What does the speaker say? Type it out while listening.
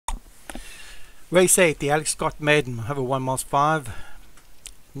Race 8, the Alex Scott Maiden, over 1 miles 5.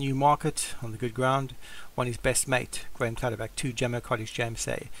 New Market on the good ground. 1 is Best Mate, Graham Clutterback. 2 Gemma Cottage, James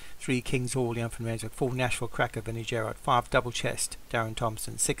A. 3 King's All, Young from Rainswick. 4 Nashville Cracker, Vinnie Gerard. 5 Double Chest, Darren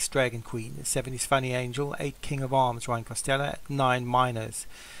Thompson. 6 Dragon Queen. 7 is Funny Angel. 8 King of Arms, Ryan Costello. 9 Miners.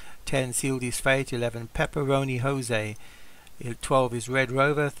 10 Sealed His Fate. 11 Pepperoni Jose. 12 is Red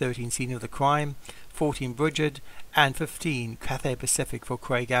Rover. 13 Scene of the Crime. 14 Bridget. And 15 Cathay Pacific for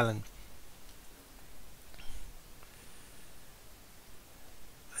Craig Allen.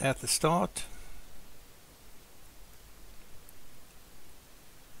 At the start,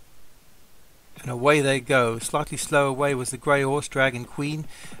 and away they go. Slightly slow away was the grey horse Dragon Queen,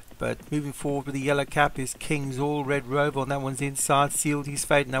 but moving forward with the yellow cap is King's All, Red Rover, and that one's inside. Sealed His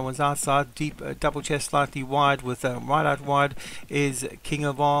Fate, and that one's outside. Deep double chest, slightly wide, with right out wide is King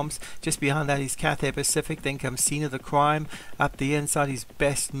of Arms. Just behind that is Cathay Pacific. Then comes Scene of the Crime. Up the inside is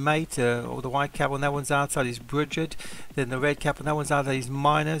Best Mate, or the white cap on that one's outside is Bridget. Then the red cap on that one's outside is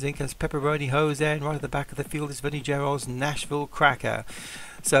Miners. Then comes Pepperoni Jose, and right at the back of the field is Vinnie Gerald's Nashville Cracker.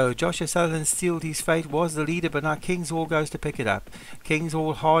 So Joshua Sutherland Sealed His Fate was the leader, but now King's All goes to pick it up. King's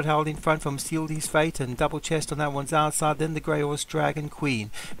All hard held in front from Sealed His Fate, and double chest on that one's outside. Then the grey horse Dragon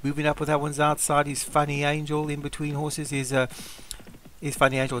Queen. Moving up with that one's outside is Funny Angel. In between horses is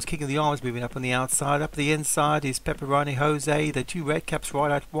Funny Angel. Is King of the Arms moving up on the outside. Up the inside is Pepperoni Jose. The 2 red caps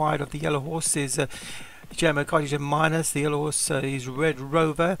right out wide of the yellow horse is Gemma Cottage and Minus. The yellow horse is Red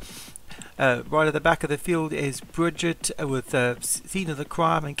Rover. Right at the back of the field is Bridget with Scene of the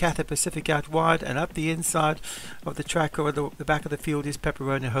Crime and Cathay Pacific out wide, and up the inside of the track or the back of the field is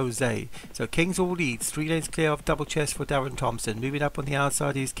Pepperoni Jose. So King's All leads, 3 lanes clear of double chest for Darren Thompson. Moving up on the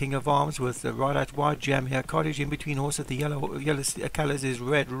outside is King of Arms with right out wide Jamia Cottage. In between horses, the yellow colours is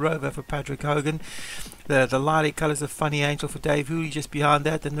Red Rover for Patrick Hogan. The lilac colours of Funny Angel for Dave Hooley. Just behind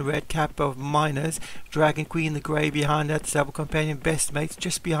that, then the red cap of Miners. Dragon Queen, the grey behind that. Double Companion Best Mates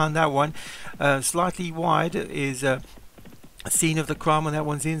just behind that one. Slightly wide is Scene of the Crime, and that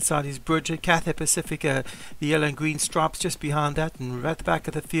one's inside is Bridget. Cathay Pacific, the yellow and green stripes just behind that, and right at the back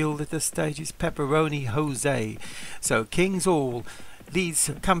of the field at this stage is Pepperoni Jose. So King's All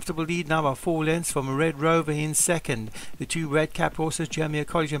leads, comfortable lead now by 4 lengths from Red Rover in second. The 2 red cap horses, Jamia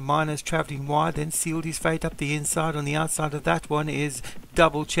College and Miners, travelling wide. Then Sealed His Fate up the inside. On the outside of that one is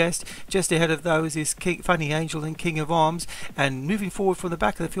Double Chest. Just ahead of those is Funny Angel and King of Arms. And moving forward from the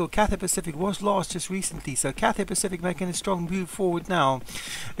back of the field, Cathay Pacific was lost just recently, so Cathay Pacific making a strong move forward now.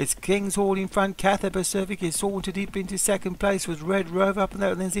 It's King's All in front. Cathay Pacific is sauntered deep into second place with Red Rover up and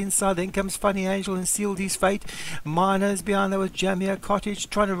there, and then inside. Then comes Funny Angel and Sealed His Fate. Miners behind there with Jamia Cottage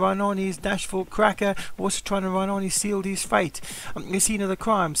trying to run on his Nashville Cracker, also trying to run on his Sealed His Fate. The Scene of the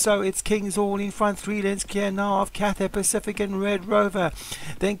Crime. So it's King's All in front, 3 lengths clear now of Cathay Pacific and Red Rover.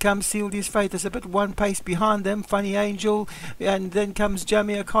 Then comes Sealed His Fate. There's a bit 1 pace behind them, Funny Angel, and then comes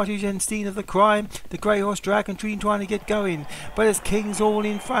Jamia Cottage and Scene of the Crime. The grey horse Dragon Queen trying to get going, but it's King's All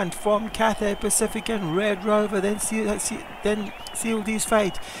in front from Cathay Pacific and Red Rover. Then Sealed His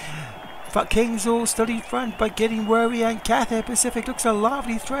Fate. King's All still in front, but getting worried, and Cathay Pacific looks a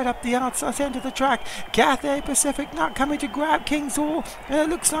lively threat up the outside centre of the track. Cathay Pacific now coming to grab King's All, and it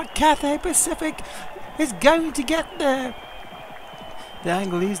looks like Cathay Pacific is going to get there. The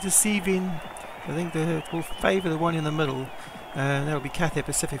angle is deceiving. I think it will favour the one in the middle, and that will be Cathay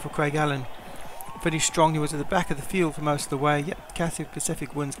Pacific for Craig Allen. Finished strong. He was at the back of the field for most of the way. Yep, Cathay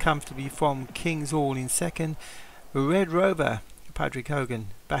Pacific wins comfortably from King's All in second. Red Rover, Patrick Hogan,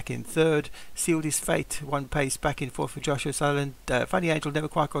 back in third. Sealed His Fate, 1 pace back in fourth for Joshua Sutherland. Funny Angel never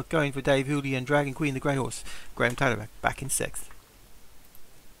quite got going for Dave Hooley, and Dragon Queen, the grey horse, Graham Taylor, back in sixth.